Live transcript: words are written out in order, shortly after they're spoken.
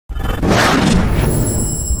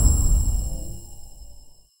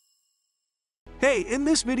Hey, in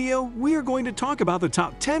this video, we are going to talk about the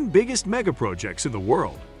top 10 biggest megaprojects in the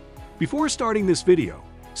world. Before starting this video,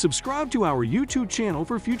 subscribe to our YouTube channel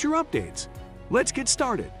for future updates. Let's get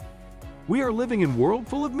started. We are living in a world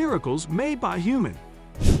full of miracles made by human.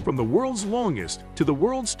 From the world's longest to the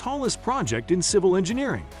world's tallest project in civil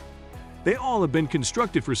engineering. They all have been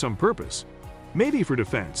constructed for some purpose. Maybe for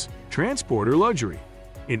defense, transport, or luxury.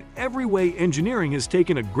 In every way, engineering has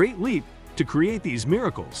taken a great leap to create these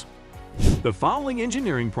miracles. The following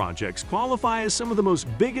engineering projects qualify as some of the most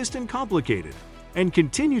biggest and complicated, and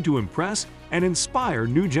continue to impress and inspire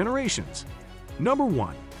new generations. Number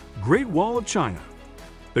 1. Great Wall of China.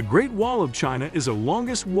 The Great Wall of China is the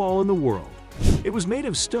longest wall in the world. It was made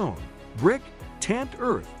of stone, brick, tamped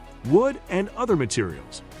earth, wood, and other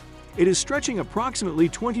materials. It is stretching approximately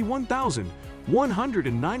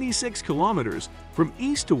 21,196 kilometers from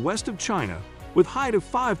east to west of China, with height of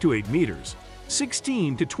 5 to 8 meters,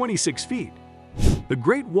 16 to 26 feet. The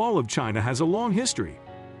Great Wall of China has a long history,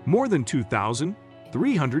 more than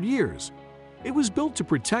 2,300 years. It was built to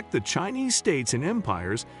protect the Chinese states and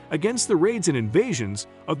empires against the raids and invasions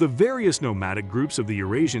of the various nomadic groups of the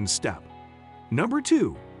Eurasian steppe. Number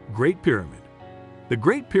 2. Great Pyramid. The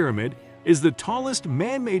Great Pyramid is the tallest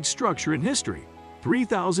man-made structure in history,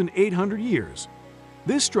 3,800 years.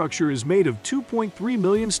 This structure is made of 2.3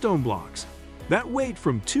 million stone blocks that weigh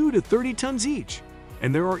from 2 to 30 tons each,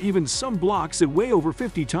 and there are even some blocks that weigh over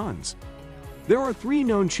 50 tons. There are 3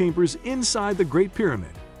 known chambers inside the Great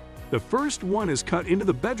Pyramid. The first one is cut into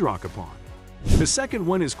the bedrock upon. The second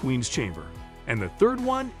one is Queen's Chamber, and the third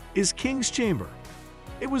one is King's Chamber.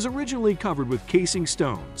 It was originally covered with casing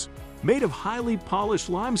stones, made of highly polished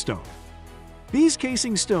limestone. These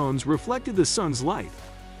casing stones reflected the sun's light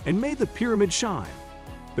and made the pyramid shine.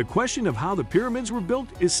 The question of how the pyramids were built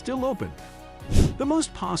is still open. The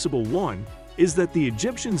most possible one is that the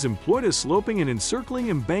Egyptians employed a sloping and encircling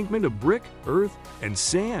embankment of brick, earth, and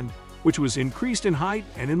sand, which was increased in height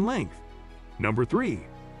and in length. Number 3.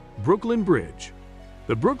 Brooklyn Bridge.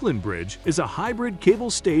 The Brooklyn Bridge is a hybrid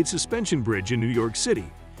cable-stayed suspension bridge in New York City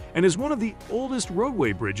and is one of the oldest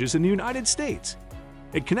roadway bridges in the United States.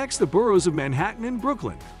 It connects the boroughs of Manhattan and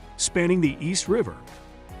Brooklyn, spanning the East River.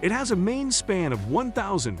 It has a main span of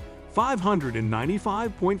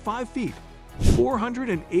 1,595.5 feet,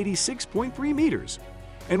 486.3 meters,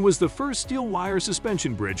 and was the first steel wire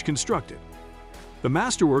suspension bridge constructed. The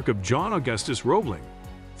masterwork of John Augustus Roebling,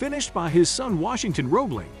 finished by his son Washington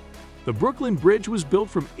Roebling, the Brooklyn Bridge was built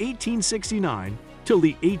from 1869 till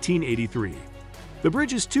the 1883. The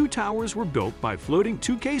bridge's 2 towers were built by floating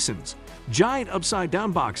 2 caissons, giant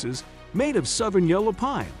upside-down boxes made of southern yellow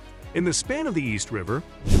pine, in the span of the East River,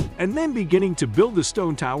 and then beginning to build the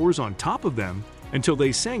stone towers on top of them until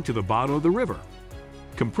they sank to the bottom of the river.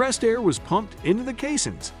 Compressed air was pumped into the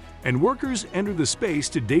caissons, and workers entered the space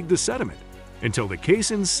to dig the sediment until the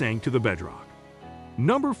caissons sank to the bedrock.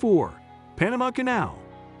 Number 4. Panama Canal.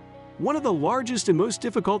 One of the largest and most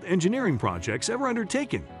difficult engineering projects ever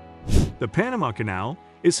undertaken. The Panama Canal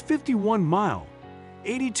is 51-mile,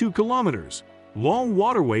 82 kilometers long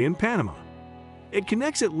waterway in Panama. It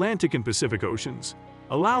connects Atlantic and Pacific Oceans,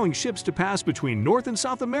 allowing ships to pass between North and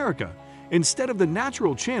South America instead of the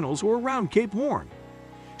natural channels or around Cape Horn,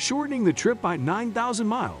 shortening the trip by 9,000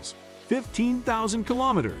 miles, 15,000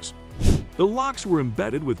 kilometers. The locks were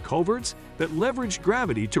embedded with culverts that leveraged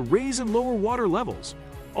gravity to raise and lower water levels.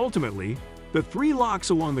 Ultimately, the 3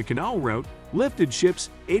 locks along the canal route lifted ships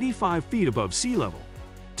 85 feet above sea level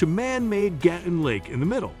to man-made Gatun Lake in the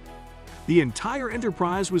middle. The entire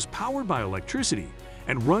enterprise was powered by electricity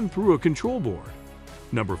and run through a control board.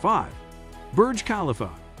 Number 5. Burj Khalifa,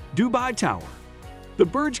 Dubai Tower. The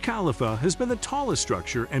Burj Khalifa has been the tallest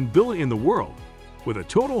structure and building in the world, with a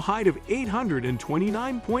total height of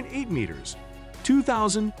 829.8 meters,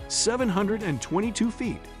 2,722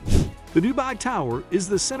 feet. The Dubai Tower is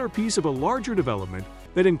the centerpiece of a larger development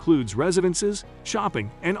that includes residences,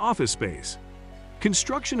 shopping, and office space.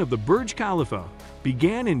 Construction of the Burj Khalifa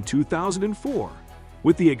began in 2004,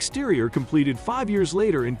 with the exterior completed 5 years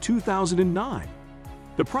later in 2009.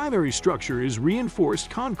 The primary structure is reinforced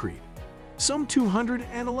concrete. Some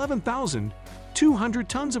 211,200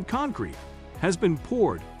 tons of concrete has been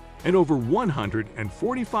poured, and over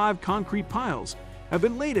 145 concrete piles have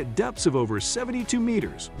been laid at depths of over 72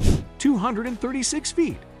 meters, 236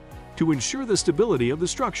 feet, to ensure the stability of the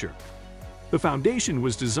structure. The foundation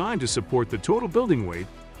was designed to support the total building weight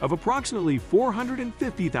of approximately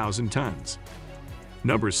 450,000 tons.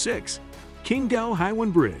 Number 6. Qingdao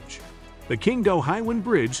Haiwan Bridge. The Qingdao Haiwan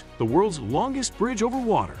Bridge, the world's longest bridge over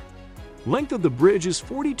water. Length of the bridge is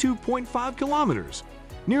 42.5 kilometers,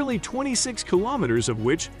 nearly 26 kilometers of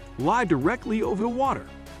which lie directly over the water.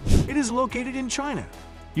 It is located in China,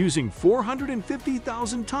 using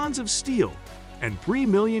 450,000 tons of steel and 3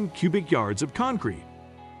 million cubic yards of concrete.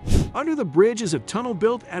 Under the bridge is a tunnel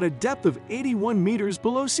built at a depth of 81 meters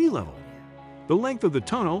below sea level. The length of the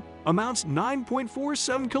tunnel amounts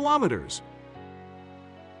 9.47 kilometers.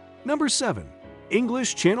 Number 7.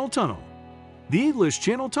 English Channel Tunnel. The English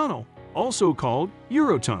Channel Tunnel, also called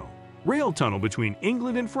Eurotunnel, rail tunnel between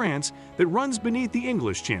England and France that runs beneath the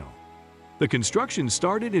English Channel. The construction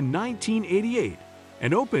started in 1988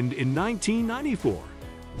 and opened in 1994.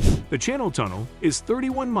 The Channel Tunnel is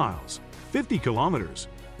 31 miles, 50 kilometers,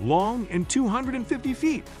 long and 250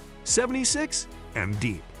 feet, 76 m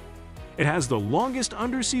deep. It has the longest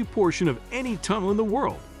undersea portion of any tunnel in the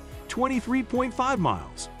world, 23.5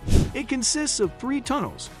 miles. It consists of 3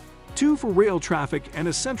 tunnels, 2 for rail traffic and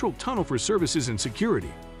a central tunnel for services and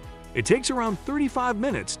security. It takes around 35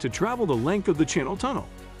 minutes to travel the length of the Channel Tunnel.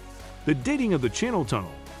 The dating of the Channel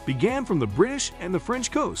Tunnel began from the British and the French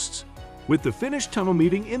coasts, with the finished tunnel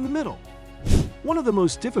meeting in the middle. One of the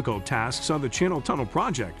most difficult tasks on the Channel Tunnel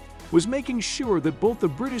project was making sure that both the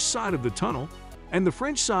British side of the tunnel and the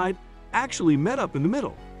French side actually met up in the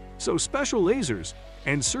middle, so special lasers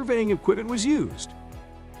and surveying equipment was used.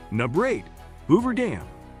 Number 8. Hoover Dam.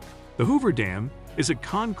 The Hoover Dam is a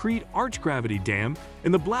concrete arch-gravity dam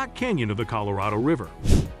in the Black Canyon of the Colorado River,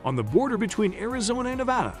 on the border between Arizona and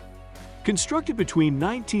Nevada. Constructed between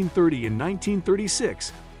 1930 and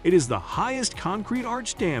 1936, it is the highest concrete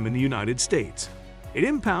arch dam in the United States. It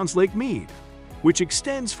impounds Lake Mead, which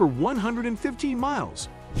extends for 115 miles,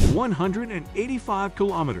 185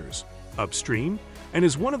 kilometers, upstream and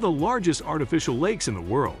is one of the largest artificial lakes in the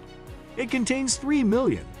world. It contains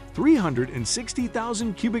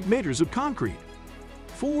 3,360,000 cubic meters of concrete.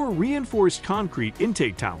 4 reinforced concrete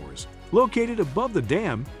intake towers located above the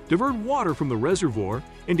dam divert water from the reservoir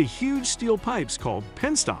into huge steel pipes called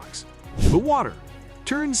penstocks. The water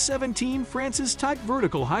turns 17 Francis-type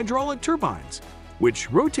vertical hydraulic turbines,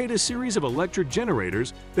 which rotate a series of electric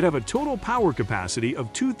generators that have a total power capacity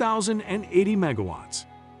of 2,080 megawatts.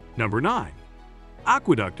 Number 9.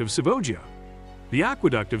 Aqueduct of Segovia. The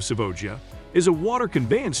Aqueduct of Segovia is a water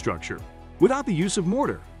conveyance structure without the use of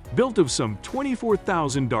mortar, built of some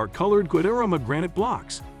 24,000 dark-colored Guadarrama granite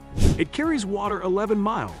blocks. It carries water 11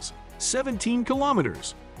 miles, 17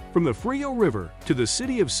 kilometers, from the Frio River to the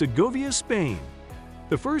city of Segovia, Spain.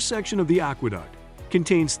 The first section of the aqueduct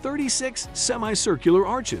contains 36 semicircular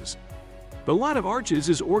arches. The line of arches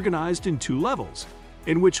is organized in 2 levels,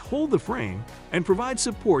 in which hold the frame and provide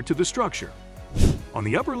support to the structure. On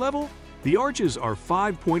the upper level, the arches are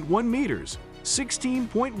 5.1 meters,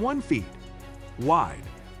 16.1 feet wide.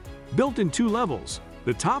 Built in 2 levels,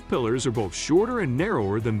 the top pillars are both shorter and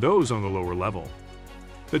narrower than those on the lower level.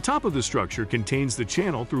 The top of the structure contains the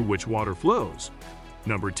channel through which water flows.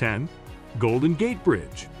 Number 10. Golden Gate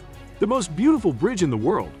Bridge. The most beautiful bridge in the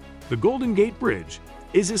world, the Golden Gate Bridge,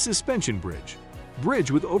 is a suspension bridge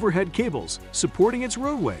with overhead cables supporting its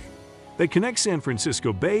roadway that connects San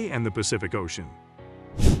Francisco Bay and the Pacific Ocean.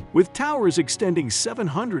 With towers extending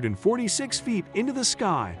 746 feet into the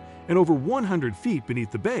sky and over 100 feet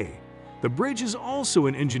beneath the bay, the bridge is also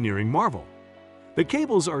an engineering marvel. The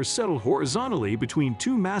cables are settled horizontally between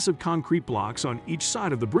 2 massive concrete blocks on each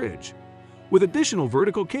side of the bridge, with additional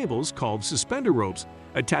vertical cables called suspender ropes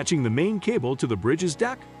attaching the main cable to the bridge's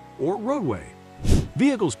deck or roadway.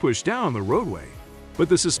 Vehicles push down on the roadway, but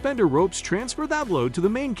the suspender ropes transfer that load to the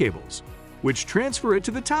main cables, which transfer it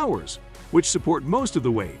to the towers, which support most of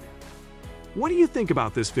the weight. What do you think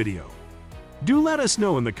about this video? Do let us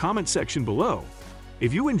know in the comment section below.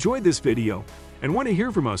 If you enjoyed this video and want to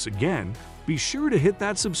hear from us again, be sure to hit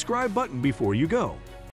that subscribe button before you go.